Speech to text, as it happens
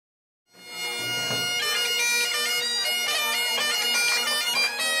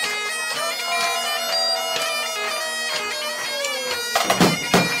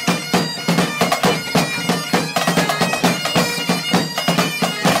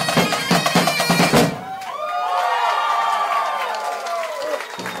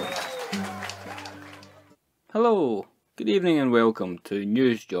evening and welcome to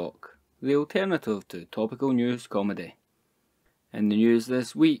Newsjock, the alternative to topical news comedy. In the news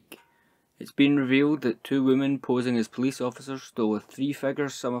this week, it's been revealed that two women posing as police officers stole a three-figure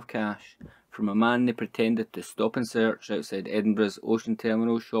sum of cash from a man they pretended to stop and search outside Edinburgh's Ocean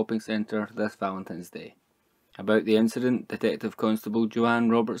Terminal shopping centre this Valentine's Day. About the incident, Detective Constable Joanne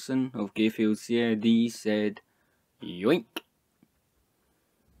Robertson of Gayfield CID said, "Yoink!"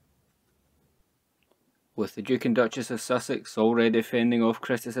 With the Duke and Duchess of Sussex already fending off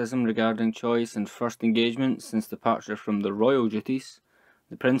criticism regarding choice and first engagement since departure from the royal duties,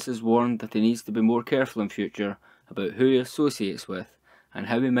 the Prince has warned that he needs to be more careful in future about who he associates with and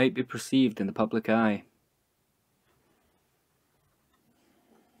how he might be perceived in the public eye.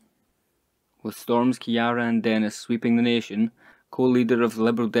 With storms Ciara and Dennis sweeping the nation, co-leader of the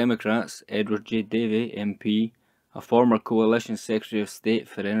Liberal Democrats, Edward J. Davey, MP, a former Coalition Secretary of State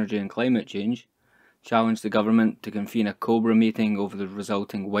for Energy and Climate Change, challenged the government to convene a Cobra meeting over the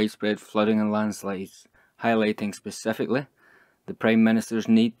resulting widespread flooding and landslides, highlighting specifically the Prime Minister's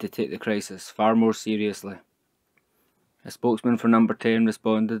need to take the crisis far more seriously. A spokesman for Number 10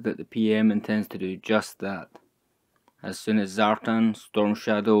 responded that the PM intends to do just that, as soon as Zartan, Storm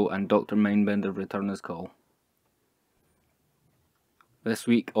Shadow and Dr. Mindbender return his call. This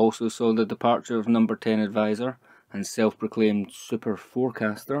week also saw the departure of Number 10 advisor and self-proclaimed super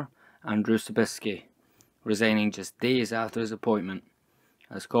forecaster Andrew Sabisky, resigning just days after his appointment,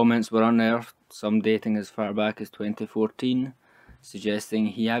 as comments were unearthed, some dating as far back as 2014, suggesting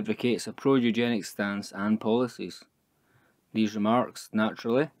he advocates a pro-eugenic stance and policies. These remarks,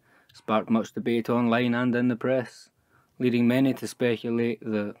 naturally, sparked much debate online and in the press, leading many to speculate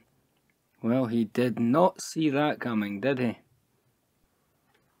that, well, he did not see that coming, did he?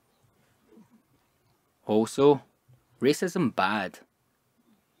 Also, racism bad.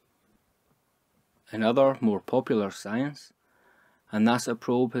 In other, more popular science, a NASA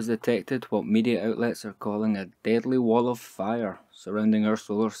probe has detected what media outlets are calling a deadly wall of fire surrounding our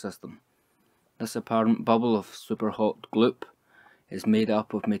solar system. This apparent bubble of super-hot gloop is made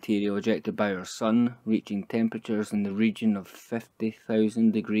up of material ejected by our Sun, reaching temperatures in the region of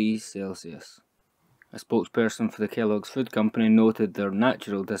 50,000 degrees Celsius. A spokesperson for the Kellogg's Food Company noted their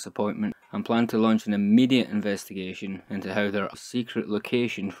natural disappointment and planned to launch an immediate investigation into how their secret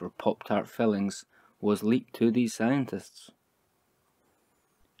location for Pop-Tart fillings was leaked to these scientists.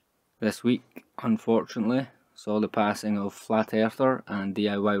 This week, unfortunately, saw the passing of flat earther and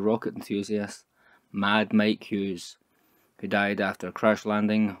DIY rocket enthusiast Mad Mike Hughes, who died after crash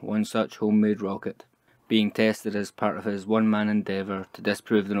landing one such homemade rocket, being tested as part of his one-man endeavour to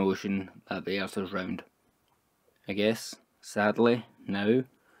disprove the notion that the earth is round. I guess, sadly, now,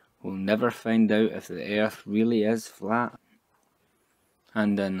 we'll never find out if the earth really is flat.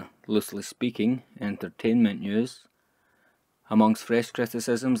 And in, loosely speaking, entertainment news, amongst fresh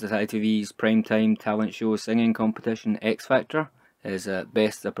criticisms that ITV's primetime talent show singing competition X Factor is at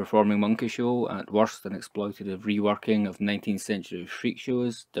best a performing monkey show, at worst an exploitative reworking of 19th century freak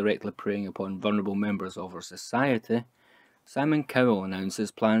shows directly preying upon vulnerable members of our society, Simon Cowell announces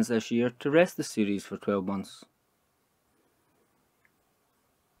plans this year to rest the series for 12 months.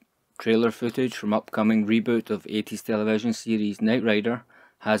 Trailer footage from upcoming reboot of 80s television series Knight Rider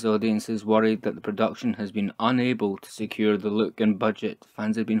has audiences worried that the production has been unable to secure the look and budget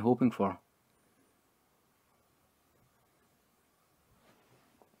fans had been hoping for.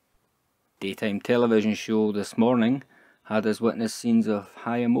 Daytime television show This Morning had us witness scenes of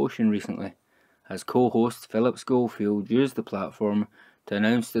high emotion recently, as co-host Philip Schofield used the platform to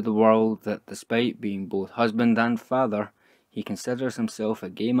announce to the world that despite being both husband and father, he considers himself a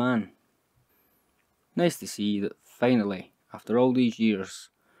gay man. Nice to see that finally, after all these years,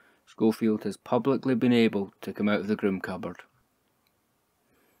 Schofield has publicly been able to come out of the groom cupboard.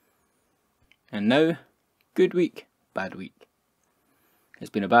 And now, good week, bad week. It's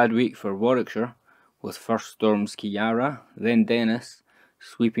been a bad week for Warwickshire, with first storms Ciara, then Dennis,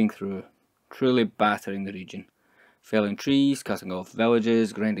 sweeping through, truly battering the region, felling trees, cutting off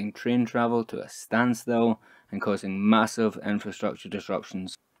villages, grinding train travel to a standstill, and causing massive infrastructure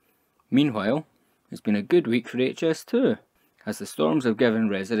disruptions. Meanwhile, it's been a good week for HS2, as the storms have given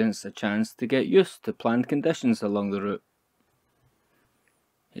residents a chance to get used to planned conditions along the route.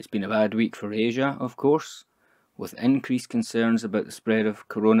 It's been a bad week for Asia, of course, with increased concerns about the spread of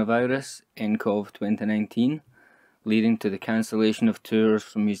coronavirus, nCoV 2019, leading to the cancellation of tours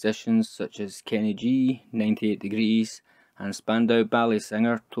from musicians such as Kenny G, 98 Degrees, and Spandau Ballet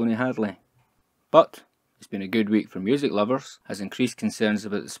singer Tony Hadley. But it's been a good week for music lovers, as increased concerns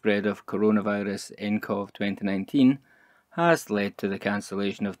about the spread of coronavirus nCoV 2019 has led to the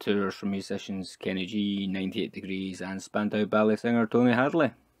cancellation of tours from musicians Kenny G, 98 Degrees and Spandau Ballet singer Tony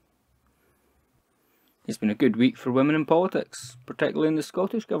Hadley. It's been a good week for women in politics, particularly in the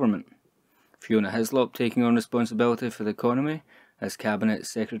Scottish Government. Fiona Hislop taking on responsibility for the economy as Cabinet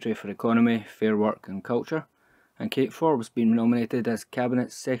Secretary for Economy, Fair Work and Culture, and Kate Forbes being nominated as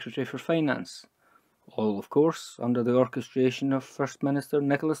Cabinet Secretary for Finance, all of course under the orchestration of First Minister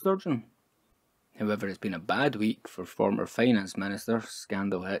Nicola Sturgeon. However, it's been a bad week for former Finance Minister,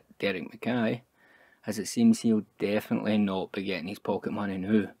 scandal hit Derek Mackay, as it seems he'll definitely not be getting his pocket money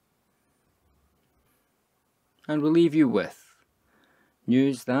now. And we'll leave you with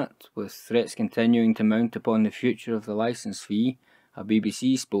news that, with threats continuing to mount upon the future of the licence fee, a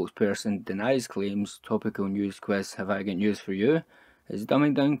BBC spokesperson denies claims Topical News Quiz Have I Got News For You is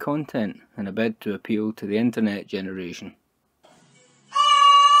dumbing down content in a bid to appeal to the internet generation.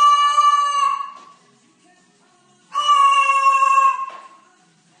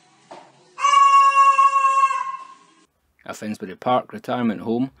 A Finsbury Park retirement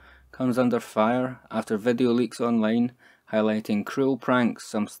home comes under fire after video leaks online highlighting cruel pranks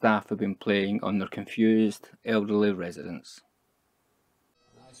some staff have been playing on their confused elderly residents.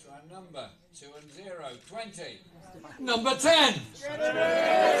 Nice round number, 2 and 0, 20. Number 10!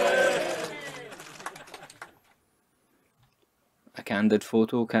 A candid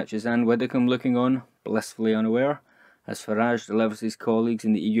photo catches Anne Widdecombe looking on, blissfully unaware, as Farage delivers his colleagues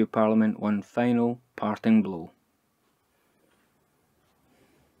in the EU Parliament one final parting blow.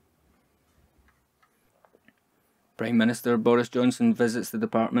 Prime Minister Boris Johnson visits the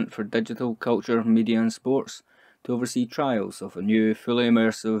Department for Digital, Culture, Media and Sports to oversee trials of a new fully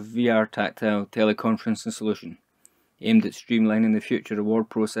immersive VR tactile teleconferencing solution aimed at streamlining the future award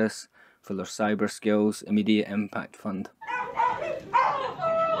process for their Cyber Skills Immediate Impact Fund.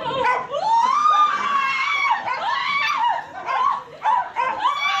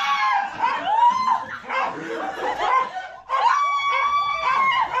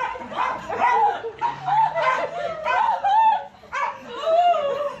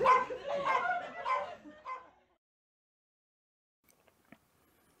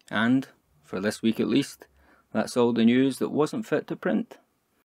 And, for this week at least, that's all the news that wasn't fit to print.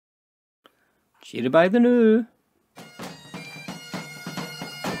 Cheery by the new!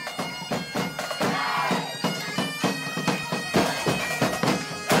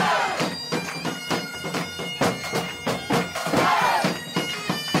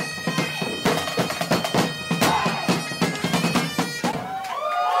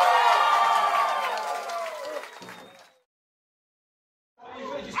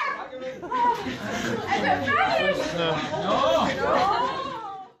 No.